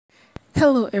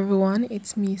Hello everyone,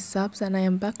 it's me Sabs and I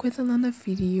am back with another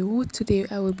video. Today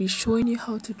I will be showing you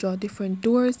how to draw different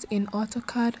doors in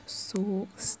AutoCAD, so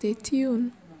stay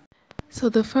tuned. So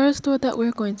the first door that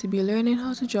we're going to be learning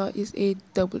how to draw is a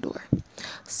double door.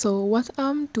 So what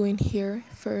I'm doing here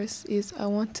first is I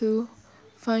want to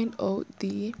find out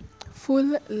the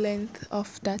full length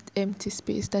of that empty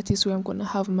space. That is where I'm going to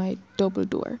have my double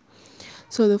door.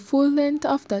 So the full length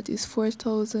of that is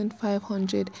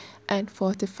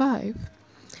 4,545.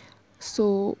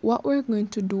 So what we're going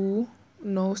to do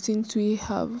now, since we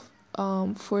have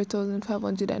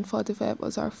 4,545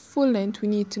 as our full length, we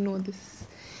need to know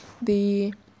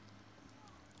the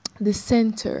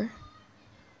center,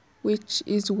 which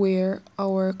is where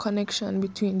our connection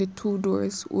between the two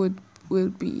doors will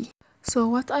be. So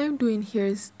what I'm doing here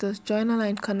is just drawing a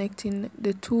line connecting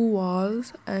the two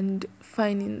walls and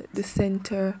finding the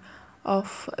center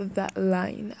of that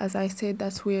line. As I said,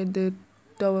 that's where the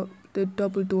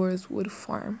double doors would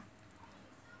form.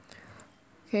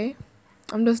 Okay,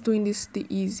 I'm just doing this the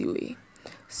easy way.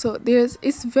 So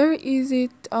it's very easy.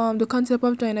 The concept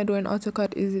of drawing a door in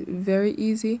AutoCAD is very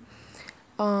easy.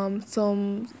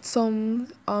 Some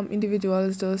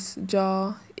individuals just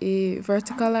draw a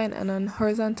vertical line and a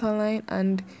horizontal line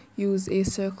and use a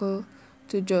circle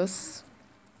to just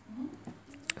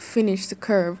finish the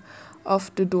curve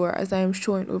of the door, as I am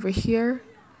showing over here.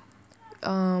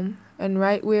 And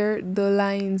right where the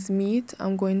lines meet,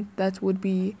 that would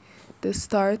be the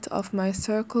start of my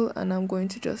circle, and I'm going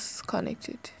to just connect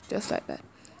it just like that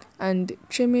and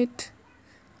trim up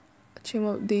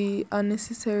the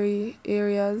unnecessary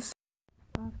areas.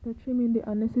 After trimming the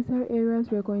unnecessary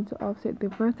areas, we're going to offset the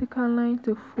vertical line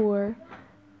to 4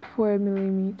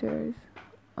 millimeters,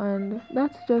 and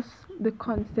that's just the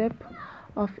concept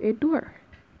of a door.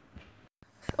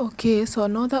 Okay, so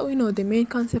now that we know the main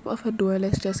concept of a door,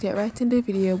 let's just get right in the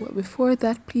video. But before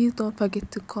that, please don't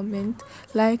forget to comment,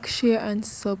 like, share and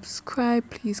subscribe.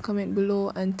 Please comment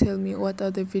below and tell me what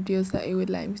other videos that you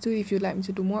would like me to do. If you'd like me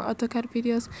to do more AutoCAD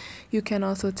videos, you can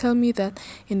also tell me that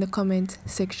in the comment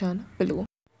section below.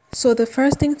 So the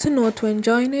first thing to note when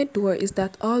drawing a door is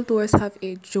that all doors have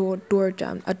a door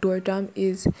jamb. A door jamb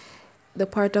is the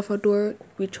part of a door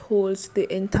which holds the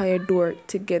entire door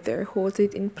together, holds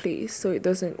it in place so it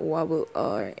doesn't wobble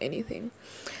or anything.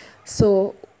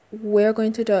 So we're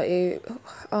going to draw a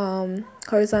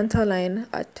horizontal line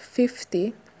at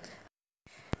 50,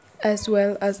 as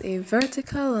well as a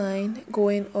vertical line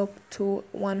going up to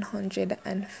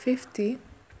 150,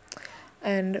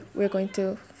 and we're going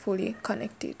to fully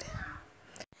connect it.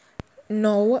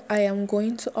 Now I am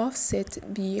going to offset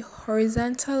the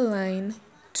horizontal line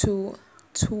to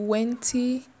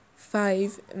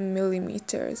 25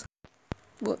 millimeters.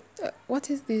 But what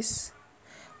is this?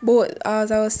 Both,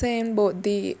 as I was saying, both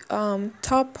the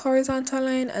top horizontal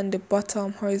line and the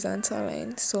bottom horizontal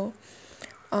line. So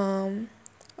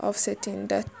offsetting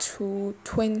that to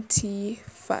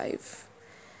 25.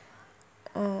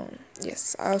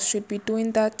 Yes, I should be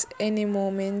doing that any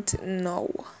moment now.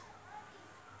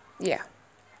 Yeah,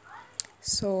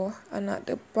 so, and at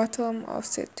the bottom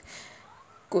offset.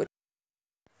 Good.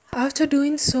 After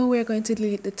doing so, we're going to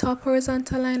delete the top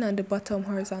horizontal line and the bottom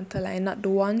horizontal line, not the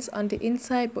ones on the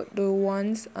inside but the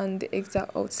ones on the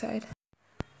exact outside.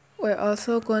 We're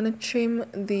also going to trim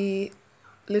the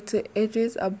little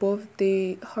edges above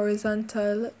the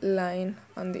horizontal line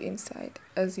on the inside.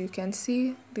 As you can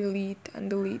see, delete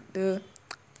the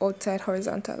outside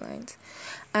horizontal lines,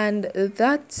 and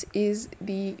that is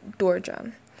the door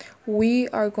jamb. We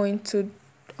are going to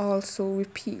also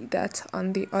repeat that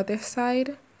on the other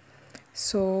side.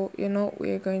 So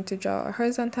we're going to draw a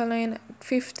horizontal line at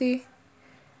 50,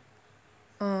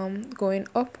 going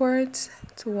upwards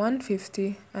to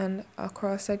 150 and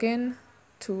across again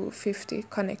to 50,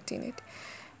 connecting it.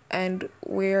 And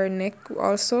we're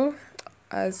also,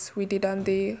 as we did on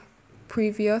the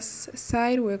previous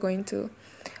side, we're going to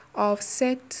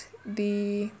offset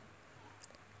the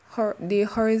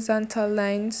horizontal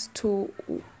lines to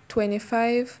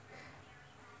 25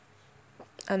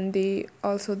 and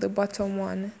also the bottom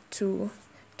one to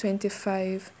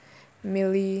 25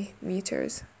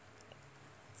 millimeters,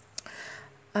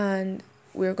 and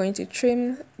we're going to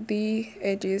trim the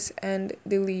edges and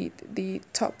delete the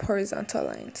top horizontal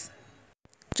lines.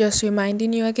 Just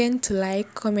reminding you again to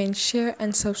like, comment, share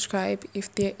and subscribe.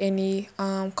 If there any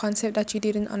concept that you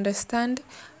didn't understand,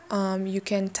 you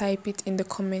can type it in the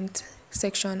comment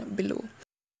section below.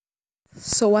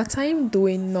 So what I'm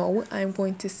doing now, I'm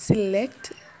going to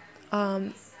select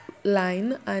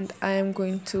line, and I am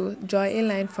going to draw a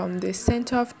line from the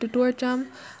center of the door jamb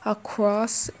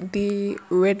across the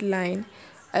red line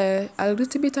a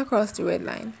little bit across the red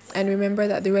line. And remember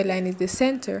that the red line is the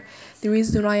center. The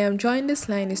reason why I'm drawing this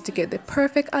line is to get the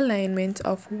perfect alignment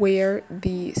of where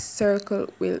the circle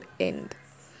will end.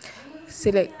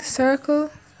 Select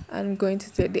circle. I'm going to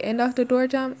select the end of the door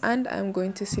jamb, and I'm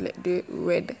going to select the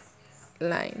red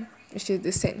line, which is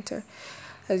the center.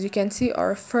 As you can see,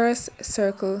 our first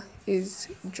circle is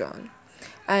drawn,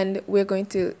 and we're going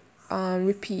to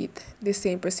repeat the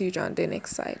same procedure on the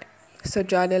next side. So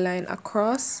draw the line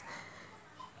across,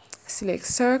 select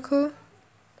circle,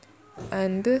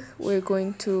 and we're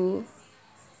going to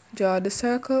draw the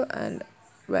circle and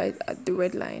right at the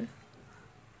red line,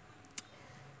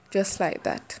 just like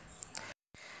that.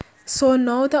 So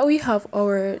now that we have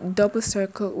our double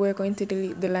circle, we're going to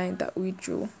delete the line that we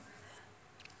drew.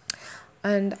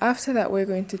 And after that, we're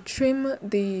going to trim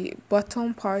the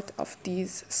bottom part of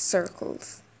these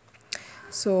circles.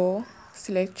 So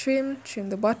select trim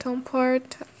the bottom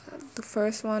part, the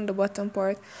first one, the bottom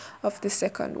part of the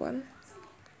second one.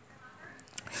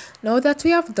 Now that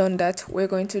we have done that, we're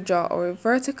going to draw our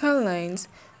vertical lines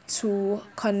to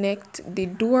connect the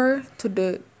door to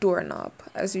the doorknob,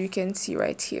 as you can see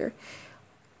right here.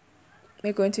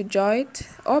 We're going to draw it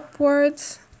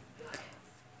upwards,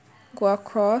 go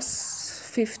across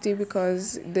 50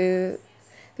 because the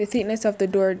thickness of the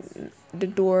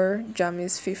door jamb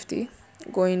is 50,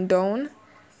 going down,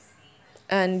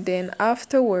 and then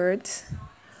afterwards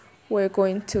we're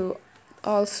going to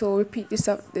also repeat this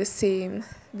up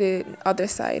the other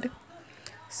side.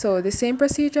 So the same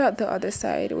procedure at the other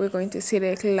side. We're going to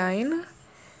select line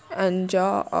and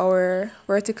draw our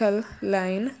vertical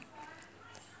line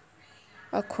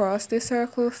across the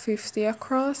circle, 50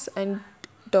 across and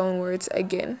downwards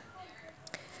again.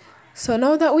 So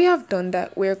now that we have done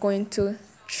that, we're going to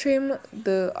trim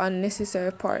the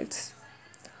unnecessary parts.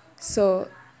 So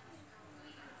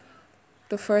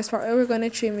the first part we're going to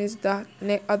trim is the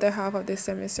other half of the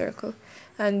semicircle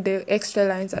and the extra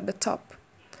lines at the top.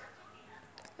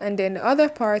 And then the other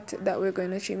part that we're going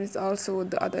to trim is also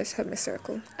the other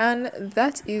semicircle. And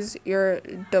that is your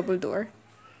double door.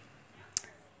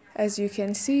 As you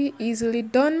can see, easily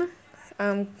done.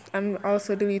 I'm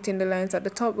also deleting the lines at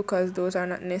the top because those are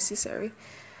not necessary.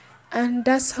 And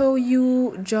that's how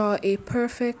you draw a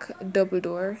perfect double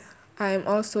door. I'm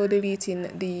also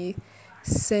deleting the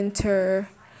center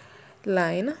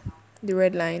line, the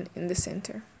red line in the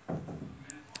center.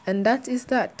 And that is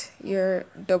your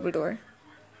double door.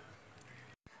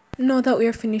 Now that we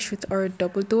are finished with our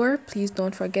double door, please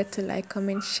don't forget to like,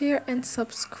 comment, share, and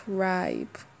subscribe.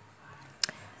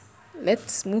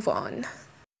 Let's move on.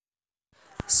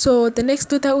 So the next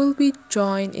door that we'll be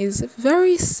drawing is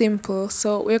very simple.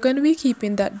 So we're going to be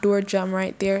keeping that door jamb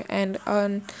right there, and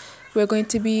we're going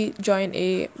to be drawing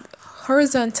a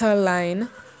horizontal line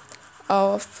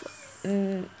of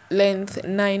length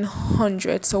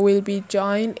 900. So we'll be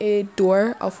drawing a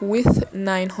door of width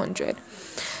 900.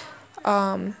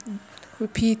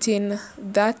 Repeating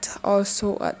that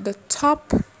also at the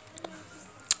top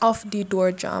of the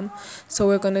door jamb. So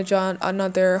we're going to draw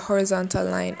another horizontal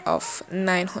line of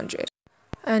 900.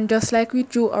 And just like we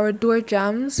drew our door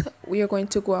jambs, we are going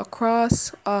to go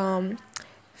across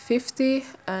 50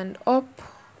 and up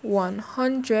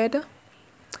 100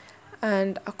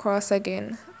 and across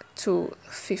again to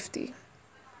 50.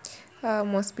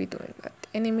 Must be doing that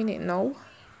any minute now.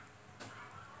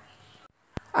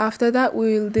 After that,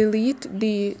 we'll delete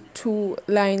the two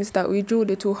lines that we drew,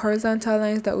 the two horizontal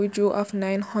lines that we drew of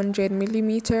 900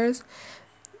 millimeters.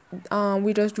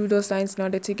 We just drew those lines in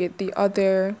order to get the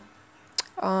other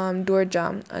door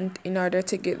jamb and in order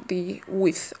to get the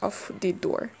width of the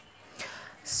door.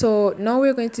 So now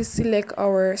we're going to select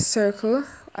our circle,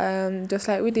 just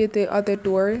like we did the other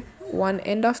door, one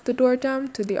end of the door jamb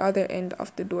to the other end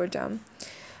of the door jamb.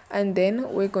 And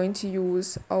then we're going to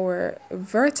use our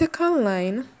vertical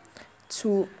line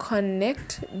to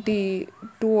connect the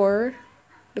door,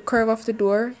 the curve of the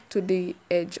door to the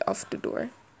edge of the door.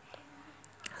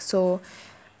 So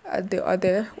at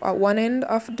one end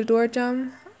of the door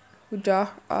jamb, we draw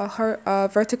a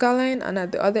vertical line, and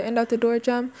at the other end of the door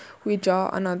jamb, we draw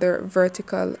another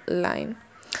vertical line.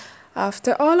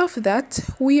 After all of that,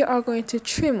 we are going to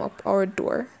trim up our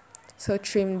door. So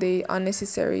trim the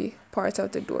unnecessary part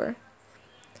of the door.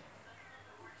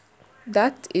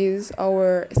 That is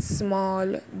our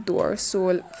small door.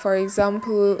 So for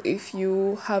example, if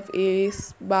you have a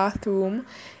bathroom,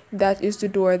 that is the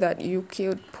door that you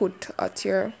could put at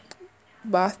your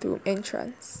bathroom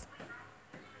entrance.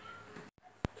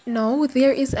 Now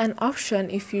there is an option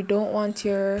if you don't want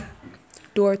your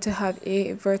door to have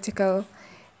a vertical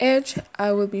edge.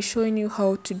 I will be showing you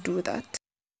how to do that.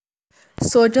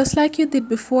 So just like you did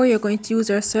before, you're going to use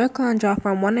your circle and draw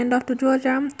from one end of the door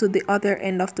jamb to the other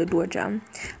end of the door jamb.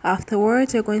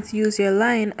 Afterwards, you're going to use your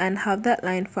line and have that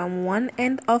line from one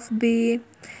end of the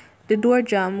door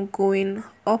jamb going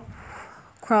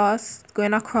across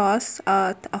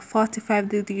at a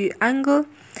 45-degree angle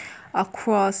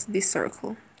across the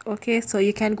circle. Okay, so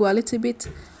you can go a little bit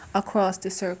across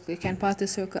the circle, you can pass the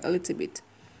circle a little bit,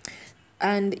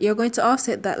 and you're going to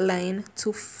offset that line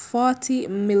to 40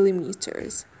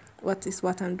 millimeters. What is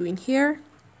what I'm doing here.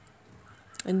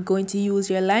 I'm going to use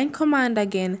your line command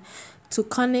again to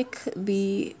connect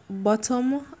the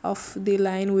bottom of the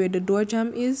line where the door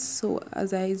jamb is. So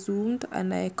as I zoomed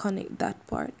and I connect that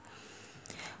part.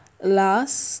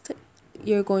 Last,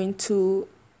 you're going to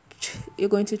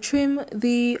trim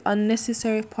the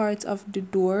unnecessary parts of the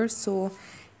door. So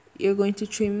you're going to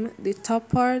trim the top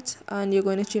part and you're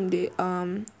going to trim the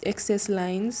excess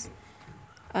lines,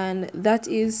 and that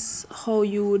is how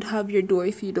you would have your door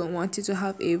if you don't want it to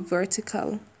have a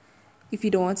vertical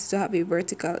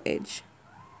edge.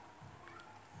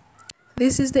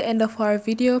 This is the end of our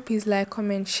video. Please like,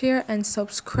 comment, share and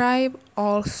subscribe.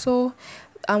 Also,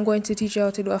 I'm going to teach you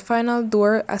how to do a final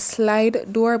door, a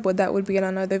slide door, but that would be in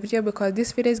another video because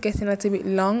this video is getting a little bit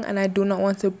long and I do not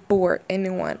want to bore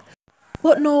anyone.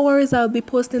 But no worries, I'll be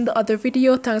posting the other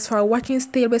video. Thanks for watching.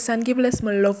 Stay blessed and give bless.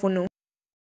 My love, no.